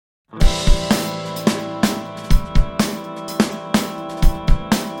Lie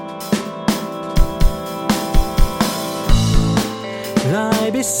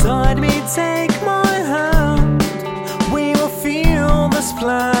beside me, take my hand. We will feel this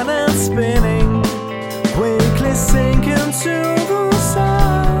planet spinning, quickly sink into the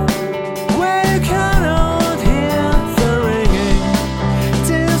sun, where you cannot hear the ringing,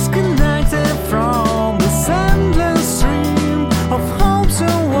 disconnected from this endless stream of hopes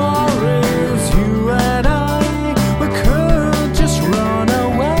and worries. You and I, we could just run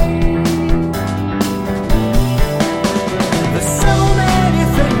away. There's so many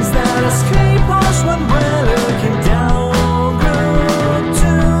things that escape us when we're looking down. Good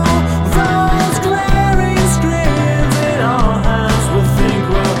to those glaring screens in our hands. We think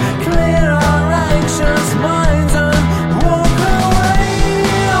we'll clear our anxious minds and walk away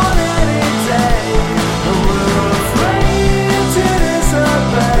on any day. But we're afraid to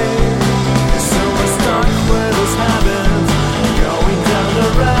disobey, so we're stuck with this habit, going down the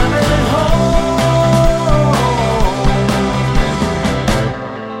rabbit hole.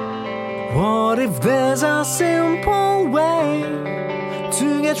 What if there's a simple way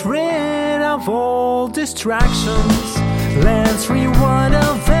to get rid of all distractions? Let's rewind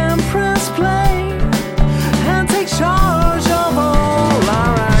and then press play and take charge